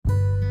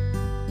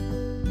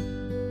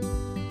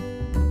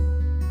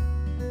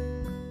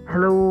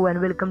Hello and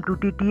welcome to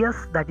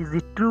TTS, that is the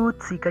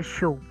Truth Seeker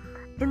Show.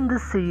 In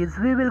this series,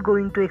 we will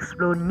going to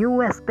explore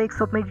new aspects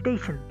of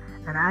meditation,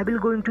 and I will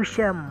going to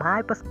share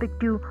my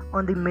perspective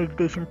on the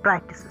meditation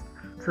practices.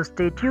 So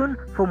stay tuned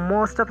for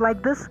more stuff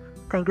like this.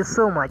 Thank you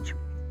so much.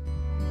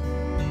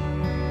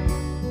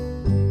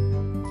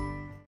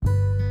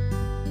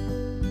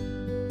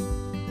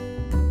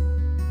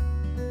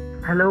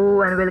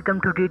 Hello and welcome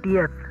to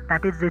TTS,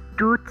 that is the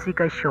Truth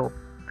Seeker Show.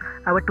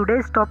 Our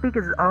today's topic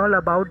is all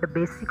about the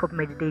basic of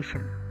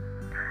meditation.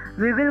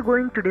 We will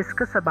going to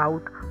discuss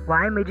about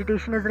why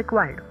meditation is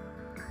required.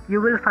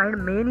 You will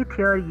find many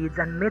theories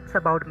and myths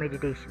about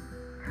meditation.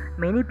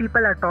 Many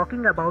people are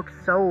talking about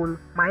soul,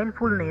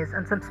 mindfulness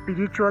and some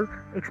spiritual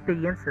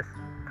experiences.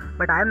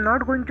 But I am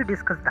not going to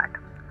discuss that.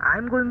 I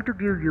am going to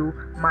give you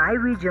my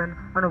vision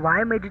on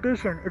why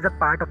meditation is a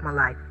part of my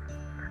life.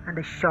 And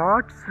the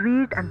short,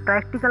 sweet and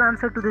practical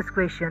answer to this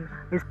question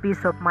is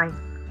peace of mind.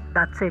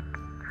 That's it.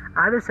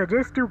 I will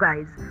suggest you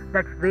guys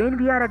that when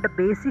we are at the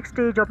basic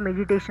stage of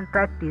meditation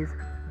practice,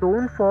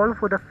 don't fall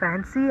for the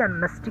fancy and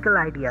mystical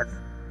ideas.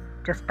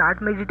 Just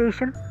start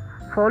meditation,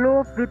 follow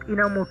up with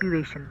inner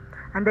motivation,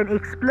 and then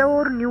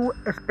explore new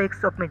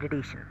aspects of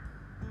meditation.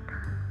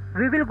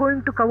 We will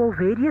going to cover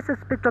various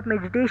aspects of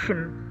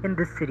meditation in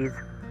this series.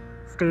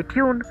 Stay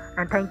tuned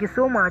and thank you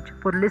so much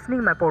for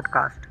listening my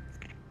podcast.